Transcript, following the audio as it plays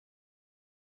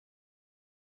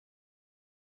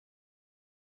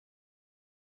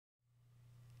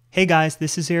Hey guys,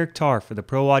 this is Eric Tarr for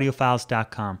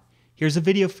theproaudiofiles.com. Here's a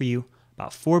video for you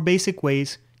about 4 basic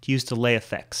ways to use delay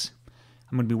effects.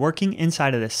 I'm going to be working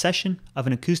inside of this session of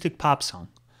an acoustic pop song.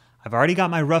 I've already got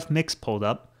my rough mix pulled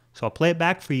up, so I'll play it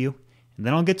back for you, and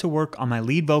then I'll get to work on my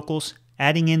lead vocals,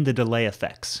 adding in the delay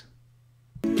effects.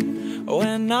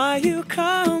 When are you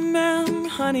coming,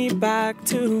 honey, back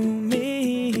to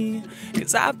me?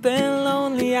 'Cause I've been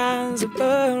lonely as a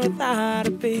bird without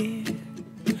a bee.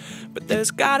 But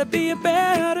there's gotta be a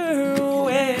better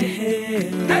way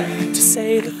to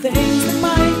say the things that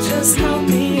might just help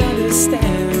me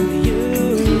understand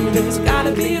you. There's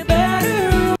gotta be a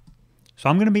better. So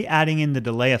I'm going to be adding in the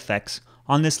delay effects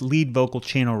on this lead vocal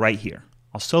channel right here.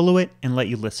 I'll solo it and let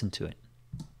you listen to it.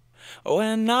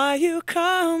 When are you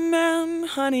coming,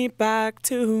 honey, back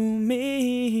to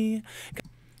me?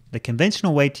 The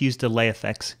conventional way to use delay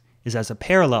effects is as a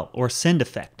parallel or send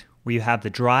effect, where you have the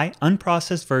dry,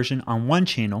 unprocessed version on one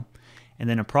channel and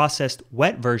then a processed,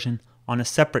 wet version on a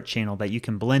separate channel that you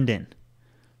can blend in.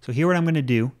 So here what I'm going to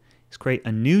do is create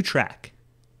a new track,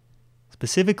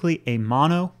 specifically a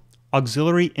mono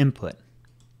auxiliary input.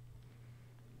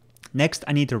 Next,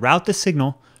 I need to route the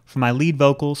signal from my lead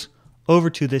vocals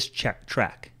over to this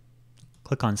track.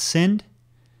 Click on Send,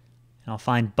 and I'll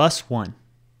find Bus 1.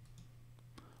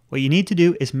 What you need to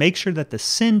do is make sure that the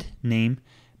send name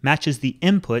matches the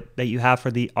input that you have for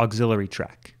the auxiliary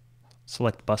track.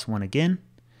 Select Bus 1 again.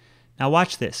 Now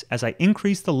watch this. As I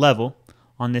increase the level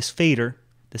on this fader,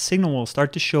 the signal will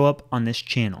start to show up on this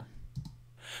channel.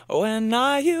 When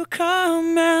are you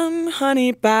coming,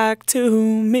 honey, back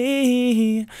to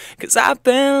me? 'Cause I've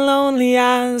been lonely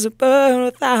as a bird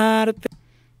without a bee.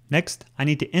 Next, I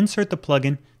need to insert the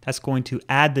plugin that's going to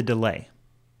add the delay.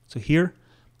 So here,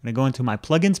 I'm going to go into my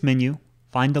plugins menu,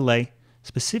 find delay,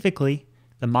 specifically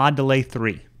the Mod Delay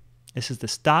 3. This is the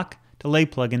stock delay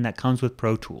plugin that comes with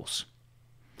Pro Tools.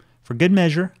 For good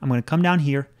measure, I'm going to come down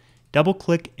here, double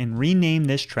click and rename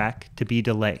this track to be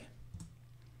delay.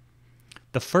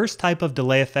 The first type of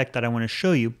delay effect that I want to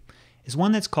show you is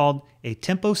one that's called a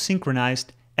tempo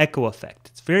synchronized echo effect.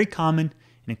 It's very common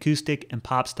in acoustic and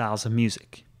pop styles of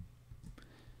music.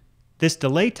 This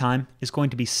delay time is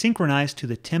going to be synchronized to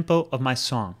the tempo of my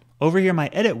song. Over here in my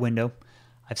edit window,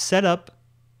 I've set up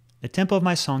the tempo of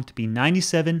my song to be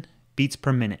 97 beats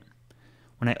per minute.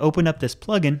 When I open up this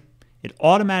plugin, it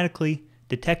automatically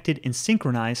detected and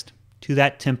synchronized to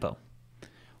that tempo.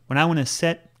 When I want to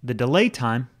set the delay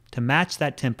time to match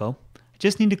that tempo, I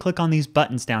just need to click on these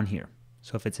buttons down here.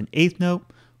 So if it's an eighth note,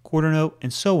 quarter note,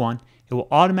 and so on, it will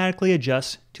automatically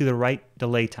adjust to the right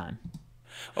delay time.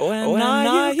 When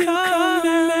are you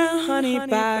coming, honey,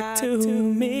 back to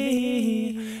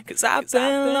me? 'Cause I've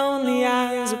been lonely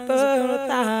as a bird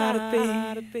without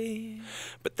a bee.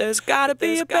 But there's gotta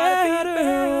be a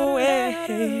better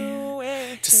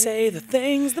way to say the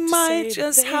things that might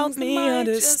just help me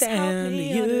understand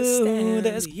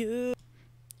you.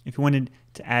 If you wanted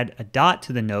to add a dot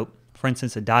to the note, for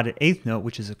instance a dotted eighth note,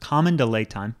 which is a common delay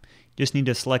time, you just need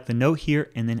to select the note here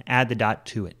and then add the dot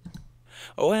to it.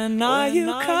 When are you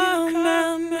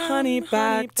coming, honey,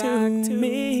 back to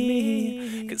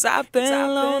me? 'Cause I've been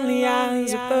lonely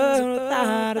as a bird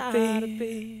without a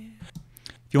bee.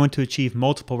 If you want to achieve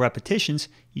multiple repetitions,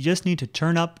 you just need to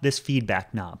turn up this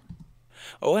feedback knob.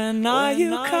 When are you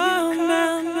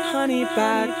coming, honey,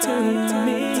 back to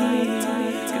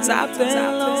me? 'Cause I've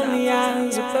been lonely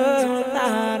as a bird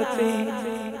without a bee.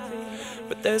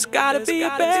 But there's gotta be a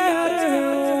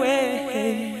better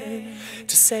way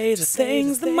to say the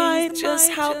things that might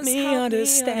just help me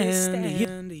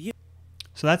understand you.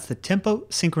 So that's the tempo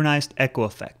synchronized echo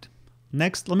effect.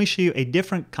 Next, let me show you a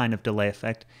different kind of delay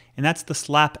effect, and that's the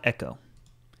slap echo.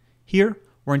 Here,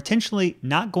 we're intentionally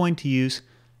not going to use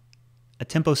a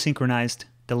tempo synchronized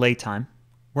delay time.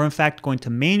 We're in fact going to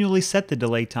manually set the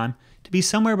delay time to be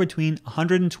somewhere between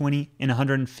 120 and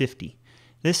 150.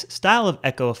 This style of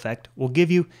echo effect will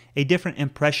give you a different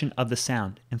impression of the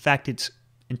sound. In fact, its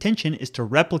intention is to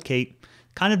replicate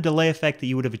kind of delay effect that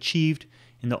you would have achieved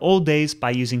in the old days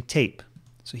by using tape.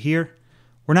 So here,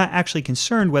 we're not actually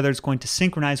concerned whether it's going to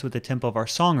synchronize with the tempo of our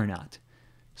song or not.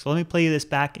 So let me play you this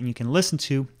back and you can listen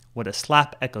to what a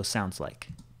slap echo sounds like.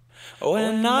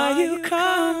 When are you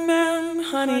coming,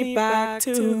 honey, back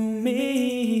to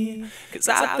me? 'Cause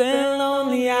I've been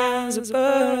lonely as a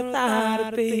bird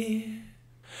without a bee.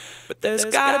 But there's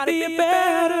gotta be a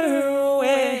better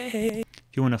way.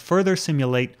 If you want to further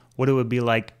simulate what it would be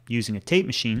like using a tape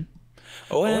machine,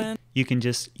 you can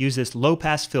just use this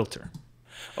low-pass filter.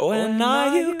 When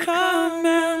are you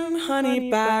coming, honey,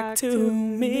 back to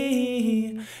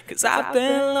me? 'Cause I've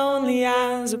been lonely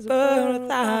as a bird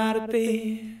without a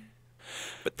bee.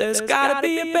 But there's gotta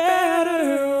be a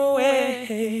better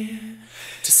way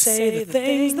to say the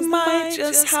things that might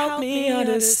just help me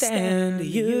understand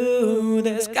you.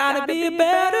 There's gotta be a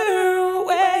better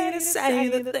way to say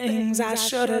the things I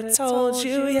should have told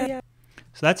you. Yeah.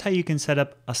 So that's how you can set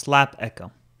up a slap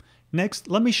echo. Next,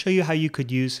 let me show you how you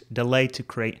could use delay to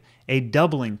create a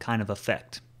doubling kind of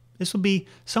effect. This will be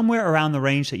somewhere around the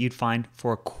range that you'd find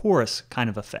for a chorus kind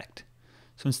of effect.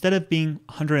 So instead of being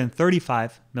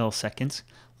 135 milliseconds,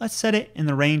 let's set it in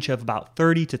the range of about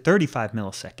 30 to 35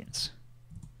 milliseconds.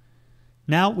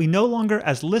 Now, we no longer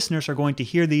as listeners are going to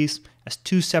hear these as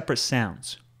two separate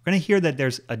sounds. We're going to hear that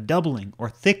there's a doubling or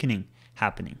thickening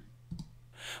happening.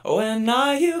 When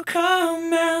are you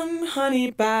coming,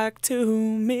 honey, back to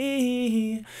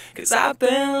me? 'Cause I've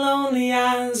been lonely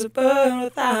as a bird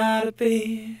without a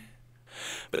bee.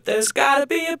 But there's gotta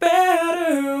be a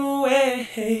better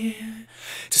way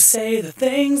to say the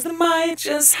things that might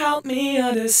just help me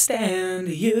understand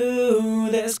you.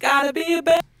 There's gotta be a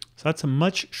better... So that's a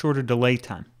much shorter delay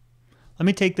time. Let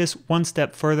me take this one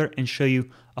step further and show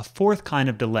you a fourth kind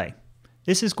of delay.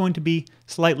 This is going to be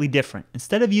slightly different.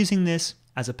 Instead of using this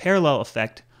as a parallel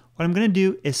effect, what I'm going to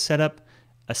do is set up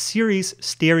a series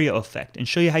stereo effect and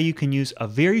show you how you can use a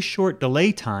very short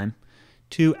delay time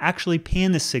to actually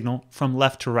pan the signal from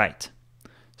left to right.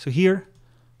 So here,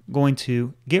 I'm going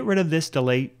to get rid of this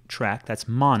delay track, that's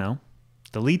mono,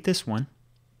 delete this one,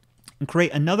 and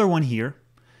create another one here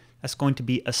that's going to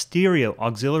be a stereo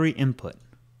auxiliary input.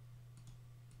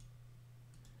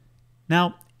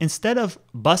 Now, instead of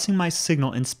busing my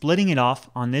signal and splitting it off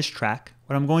on this track,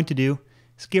 what I'm going to do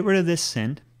is get rid of this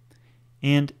send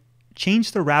and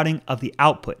change the routing of the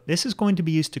output. This is going to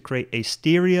be used to create a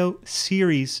stereo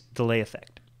series delay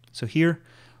effect. So here,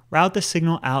 route the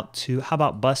signal out to, how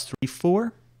about bus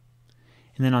 3-4?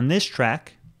 And then on this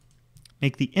track,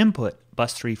 make the input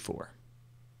bus 3-4.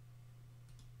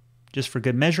 Just for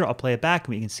good measure, I'll play it back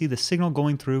and we can see the signal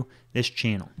going through this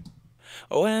channel.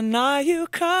 When are you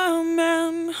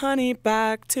coming, honey,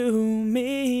 back to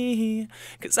me?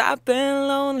 'Cause I've been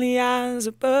lonely as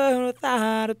a bird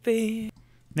without a bee.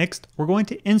 Next, we're going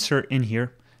to insert in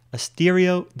here a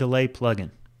stereo delay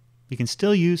plugin. You can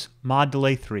still use mod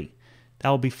delay 3. That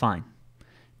will be fine.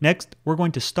 Next, we're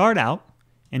going to start out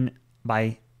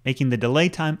by making the delay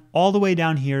time all the way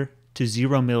down here to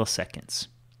 0 milliseconds.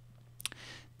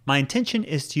 My intention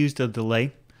is to use the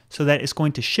delay so that it's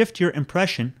going to shift your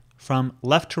impression from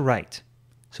left to right.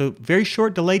 So very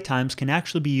short delay times can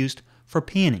actually be used for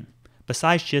panning,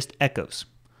 besides just echoes.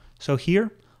 So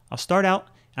here, I'll start out,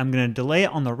 and I'm going to delay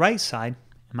it on the right side,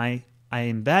 and I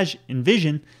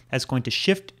envision that's going to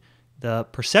shift the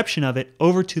perception of it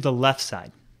over to the left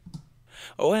side.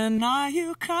 When are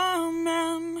you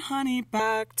coming, honey,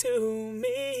 back to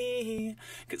me?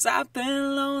 'Cause I've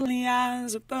been lonely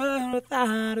as a bird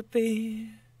without a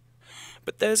bee.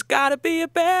 But there's gotta be a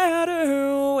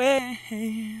better way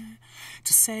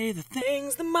to say the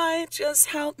things that might just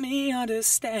help me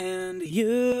understand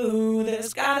you.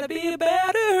 There's gotta be a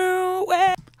better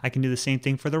way. I can do the same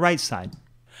thing for the right side.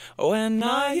 When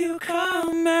are you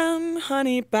coming,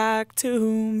 honey, back to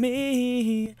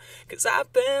me? 'Cause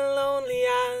I've been lonely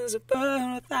as a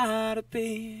bird without a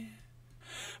bee.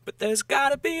 But there's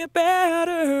gotta be a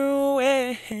better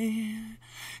way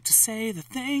to say the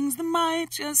things that might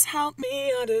just help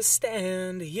me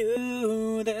understand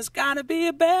you. There's gotta be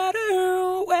a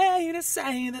better way to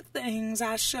say the things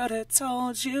I should have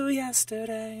told you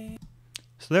yesterday.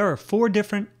 So there are 4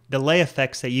 different delay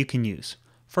effects that you can use.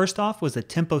 First off was the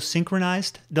tempo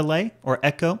synchronized delay, or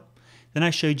echo. Then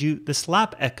I showed you the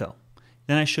slap echo.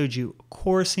 Then I showed you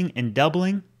chorusing and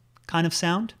doubling kind of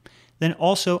sound. Then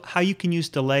also how you can use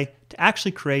delay to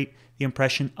actually create the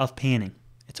impression of panning.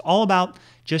 It's all about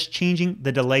just changing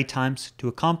the delay times to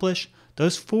accomplish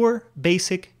those 4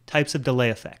 basic types of delay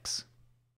effects.